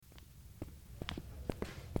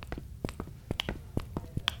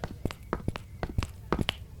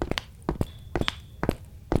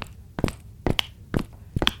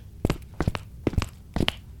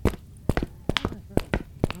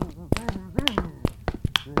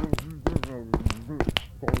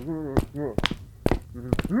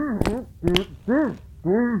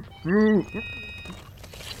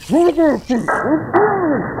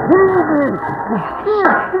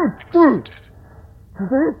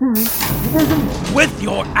With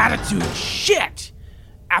your attitude, shit!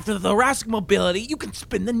 After the thoracic mobility, you can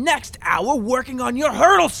spend the next hour working on your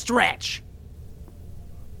hurdle stretch!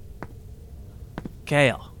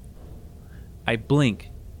 Kale. I blink,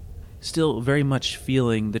 still very much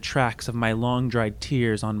feeling the tracks of my long-dried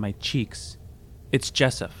tears on my cheeks. It's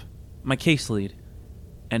Jessup, my case lead,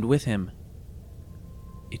 and with him,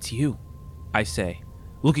 it's you, I say,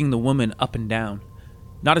 looking the woman up and down.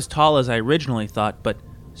 Not as tall as I originally thought, but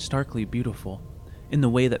starkly beautiful, in the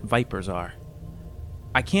way that vipers are.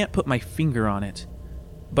 I can't put my finger on it,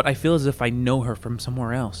 but I feel as if I know her from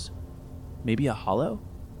somewhere else. Maybe a hollow?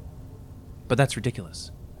 But that's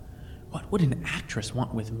ridiculous. What would an actress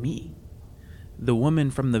want with me? The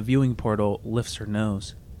woman from the viewing portal lifts her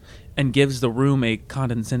nose and gives the room a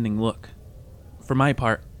condescending look. For my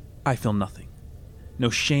part, I feel nothing. No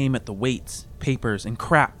shame at the weights, papers, and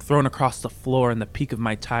crap thrown across the floor in the peak of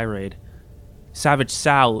my tirade. Savage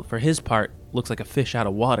Sal, for his part, looks like a fish out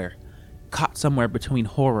of water, caught somewhere between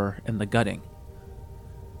horror and the gutting.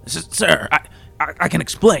 Sir, I can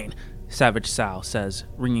explain, Savage Sal says,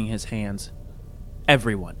 wringing his hands.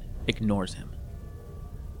 Everyone ignores him.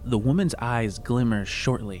 The woman's eyes glimmer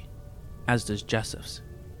shortly, as does Jessup's.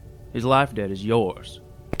 His life debt is yours.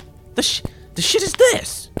 The shit is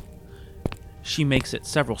this? She makes it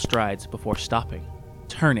several strides before stopping,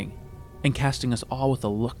 turning, and casting us all with a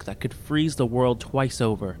look that could freeze the world twice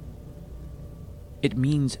over. It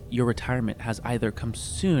means your retirement has either come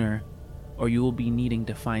sooner, or you will be needing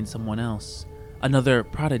to find someone else, another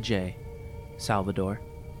protege, Salvador.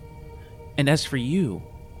 And as for you,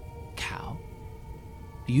 Cal,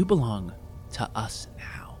 you belong to us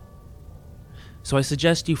now. So I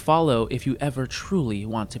suggest you follow if you ever truly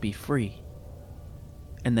want to be free.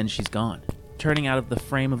 And then she's gone, turning out of the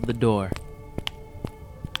frame of the door.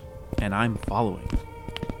 And I'm following.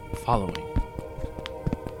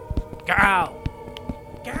 Cal!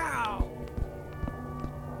 Cal!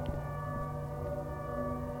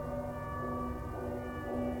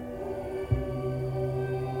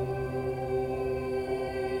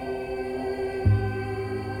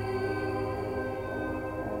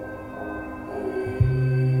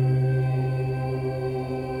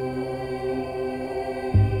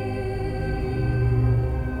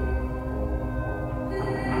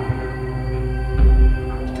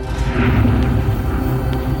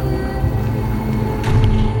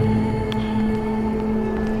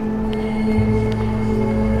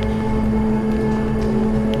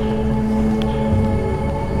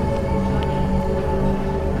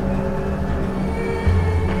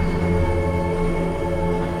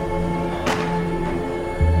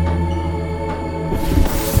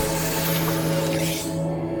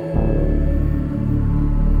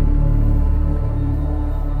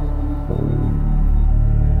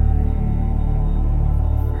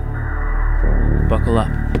 Buckle up.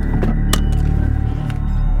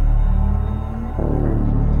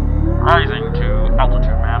 Rising to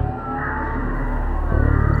altitude, ma'am.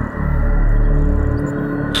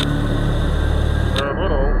 Red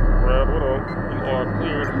Widow, you are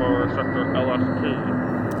cleared for Sector LST.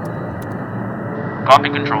 Copy,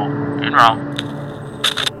 Control. En route.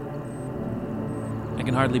 I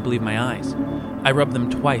can hardly believe my eyes. I rub them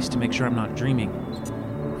twice to make sure I'm not dreaming.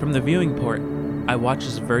 From the viewing port, I watch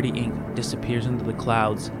as Verde Inc. disappears into the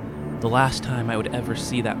clouds, the last time I would ever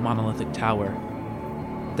see that monolithic tower.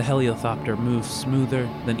 The heliocopter moves smoother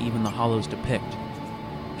than even the hollows depict.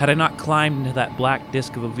 Had I not climbed into that black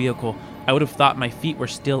disk of a vehicle, I would have thought my feet were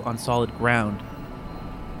still on solid ground.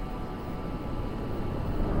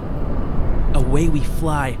 Away we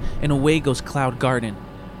fly, and away goes Cloud Garden,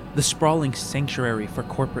 the sprawling sanctuary for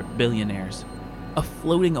corporate billionaires. A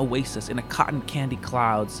floating oasis in a cotton candy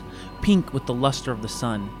clouds, pink with the luster of the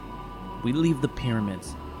sun. We leave the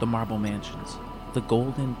pyramids, the marble mansions, the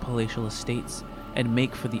golden palatial estates, and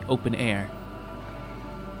make for the open air.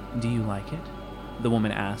 Do you like it? The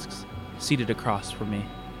woman asks, seated across from me,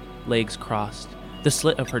 legs crossed, the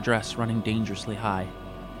slit of her dress running dangerously high.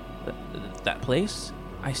 That place?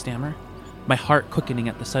 I stammer, my heart quickening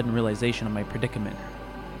at the sudden realization of my predicament.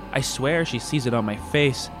 I swear she sees it on my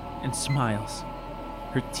face and smiles.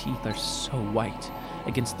 Her teeth are so white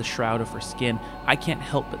against the shroud of her skin, I can't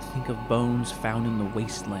help but think of bones found in the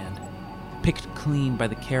wasteland, picked clean by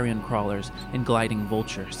the carrion crawlers and gliding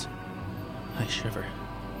vultures. I shiver.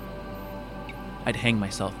 I'd hang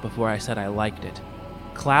myself before I said I liked it.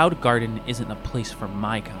 Cloud Garden isn't a place for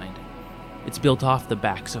my kind. It's built off the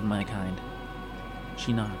backs of my kind.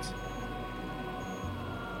 She nods.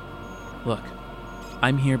 Look,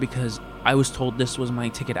 I'm here because I was told this was my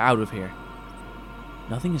ticket out of here.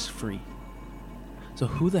 Nothing is free. So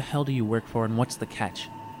who the hell do you work for and what's the catch?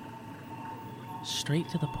 Straight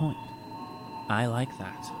to the point. I like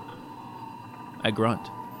that. I grunt,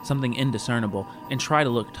 something indiscernible, and try to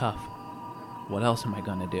look tough. What else am I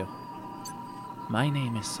gonna do? My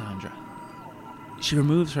name is Sandra. She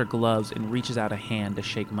removes her gloves and reaches out a hand to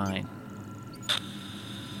shake mine.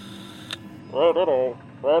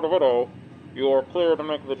 Red Widow, you are clear to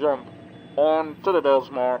make the jump. On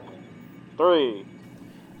Citadel's mark. 3.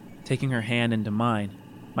 Taking her hand into mine,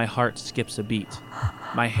 my heart skips a beat.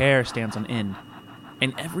 My hair stands on end,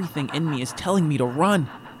 and everything in me is telling me to run.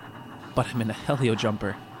 But I'm in a helio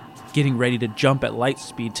jumper, getting ready to jump at light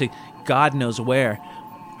speed to God knows where.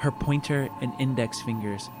 Her pointer and index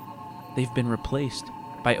fingers, they've been replaced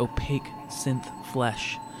by opaque synth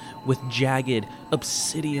flesh with jagged,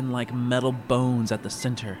 obsidian-like metal bones at the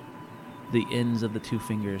center. The ends of the 2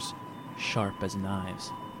 fingers sharp as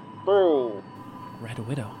knives. 2. Red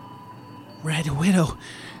Widow. Red Widow!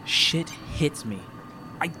 Shit hits me.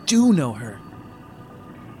 I do know her.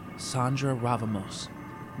 Sandra Ravamos,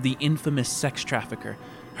 the infamous sex trafficker.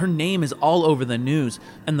 Her name is all over the news,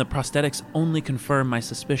 and the prosthetics only confirm my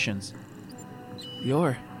suspicions.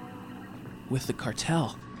 You're with the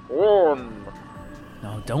cartel. 1.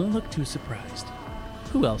 No, don't look too surprised.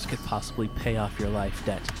 Who else could possibly pay off your life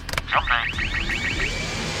debt?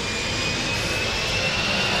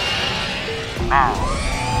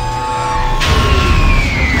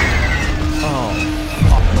 Oh,